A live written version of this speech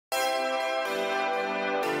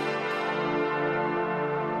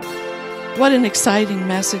What an exciting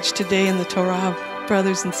message today in the Torah,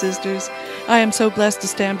 brothers and sisters. I am so blessed to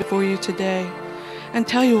stand before you today and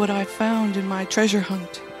tell you what I found in my treasure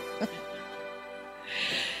hunt.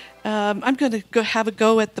 I'm going to have a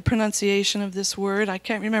go at the pronunciation of this word. I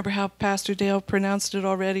can't remember how Pastor Dale pronounced it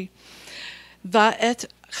already. Va'et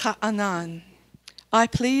cha'anan. I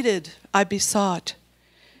pleaded, I besought.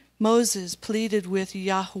 Moses pleaded with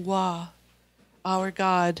Yahuwah, our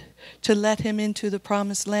God, to let him into the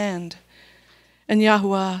promised land. And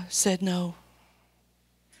Yahuwah said no.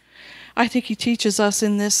 I think he teaches us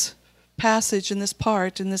in this passage, in this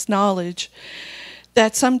part, in this knowledge,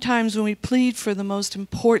 that sometimes when we plead for the most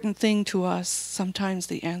important thing to us, sometimes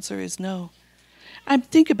the answer is no.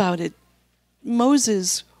 Think about it.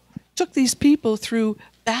 Moses took these people through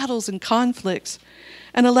battles and conflicts,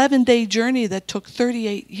 an 11-day journey that took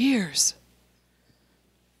 38 years.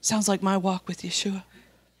 Sounds like my walk with Yeshua.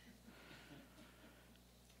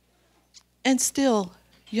 And still,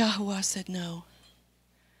 Yahuwah said no.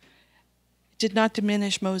 It did not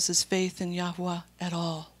diminish Moses' faith in Yahuwah at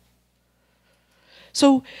all.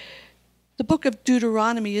 So, the book of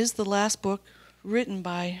Deuteronomy is the last book written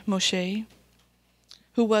by Moshe,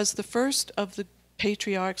 who was the first of the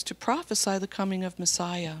patriarchs to prophesy the coming of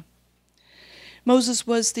Messiah. Moses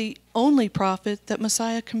was the only prophet that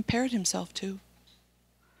Messiah compared himself to.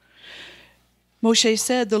 Moshe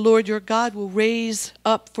said, "The Lord your God will raise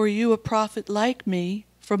up for you a prophet like me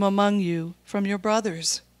from among you, from your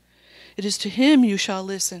brothers. It is to him you shall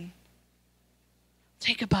listen."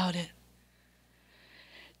 Think about it.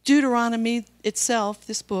 Deuteronomy itself,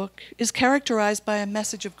 this book, is characterized by a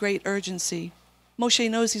message of great urgency. Moshe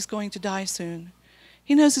knows he's going to die soon.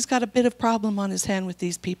 He knows he's got a bit of problem on his hand with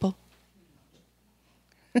these people.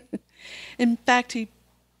 In fact, he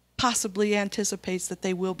possibly anticipates that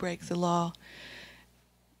they will break the law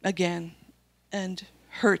again and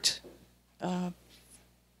hurt,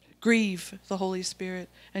 grieve the Holy Spirit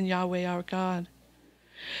and Yahweh our God.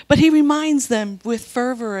 But he reminds them with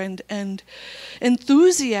fervor and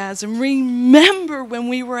enthusiasm, remember when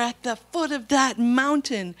we were at the foot of that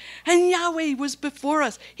mountain and Yahweh was before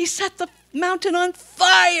us. He set the mountain on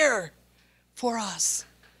fire for us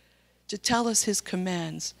to tell us his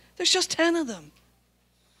commands. There's just 10 of them.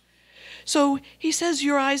 So he says,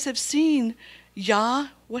 your eyes have seen Yah,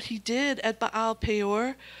 what he did at Baal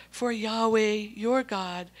Peor, for Yahweh, your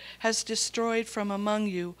God, has destroyed from among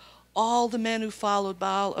you all the men who followed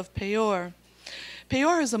Baal of Peor.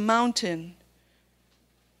 Peor is a mountain.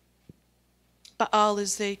 Baal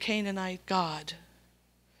is a Canaanite god.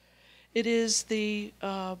 It is the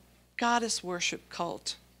goddess worship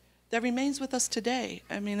cult that remains with us today.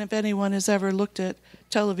 I mean, if anyone has ever looked at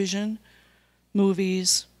television,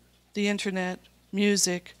 movies, the internet,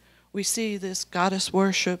 music, we see this goddess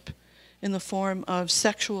worship in the form of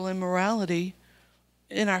sexual immorality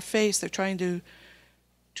in our face. They're trying to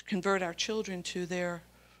convert our children to their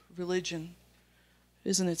religion.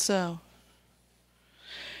 Isn't it so?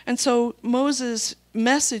 And so Moses'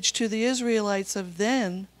 message to the Israelites of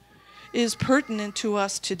then is pertinent to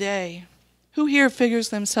us today. Who here figures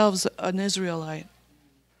themselves an Israelite?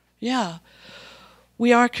 Yeah.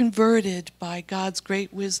 We are converted by God's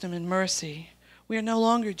great wisdom and mercy. We are no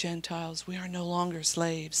longer Gentiles. We are no longer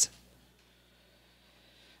slaves.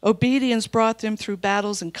 Obedience brought them through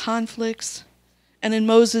battles and conflicts. And in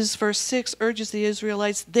Moses, verse 6, urges the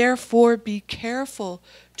Israelites, therefore be careful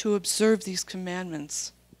to observe these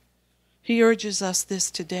commandments. He urges us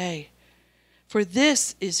this today. For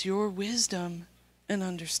this is your wisdom and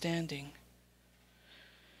understanding.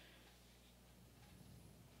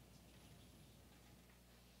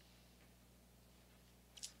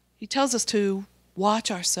 He tells us to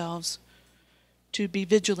watch ourselves, to be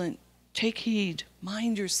vigilant, take heed,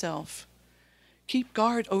 mind yourself. Keep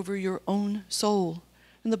guard over your own soul.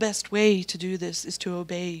 And the best way to do this is to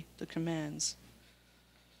obey the commands.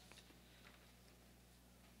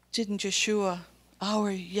 Didn't Yeshua,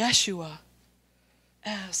 our Yeshua,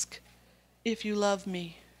 ask, if you love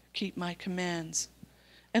me, keep my commands?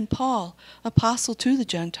 And Paul, apostle to the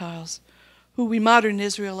Gentiles, who we modern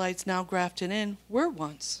Israelites now grafted in, were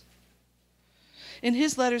once. In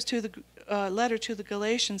his letter to the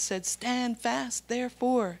Galatians said, stand fast,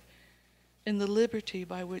 therefore, in the liberty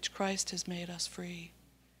by which Christ has made us free,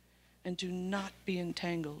 and do not be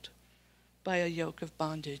entangled by a yoke of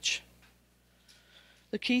bondage.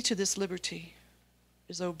 The key to this liberty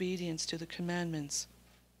is obedience to the commandments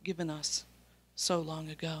given us so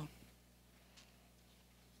long ago.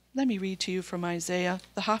 Let me read to you from Isaiah,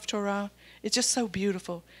 the Haftorah. It's just so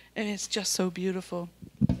beautiful, and it's just so beautiful.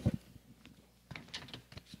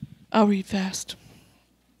 I'll read fast.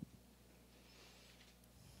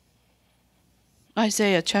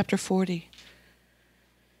 Isaiah chapter 40.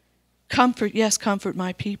 Comfort, yes, comfort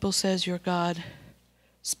my people, says your God.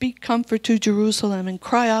 Speak comfort to Jerusalem and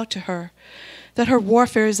cry out to her that her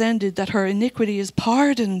warfare is ended, that her iniquity is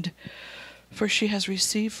pardoned, for she has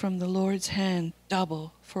received from the Lord's hand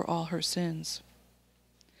double for all her sins.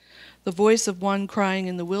 The voice of one crying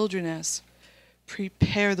in the wilderness,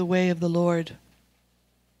 prepare the way of the Lord.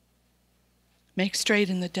 Make straight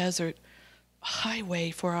in the desert a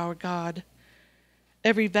highway for our God.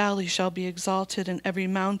 Every valley shall be exalted, and every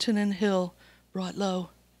mountain and hill brought low.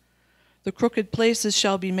 The crooked places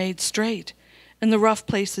shall be made straight, and the rough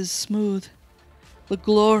places smooth. The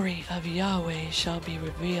glory of Yahweh shall be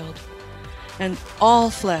revealed, and all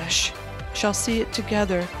flesh shall see it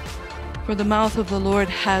together, for the mouth of the Lord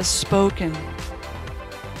has spoken.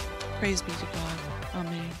 Praise be to God.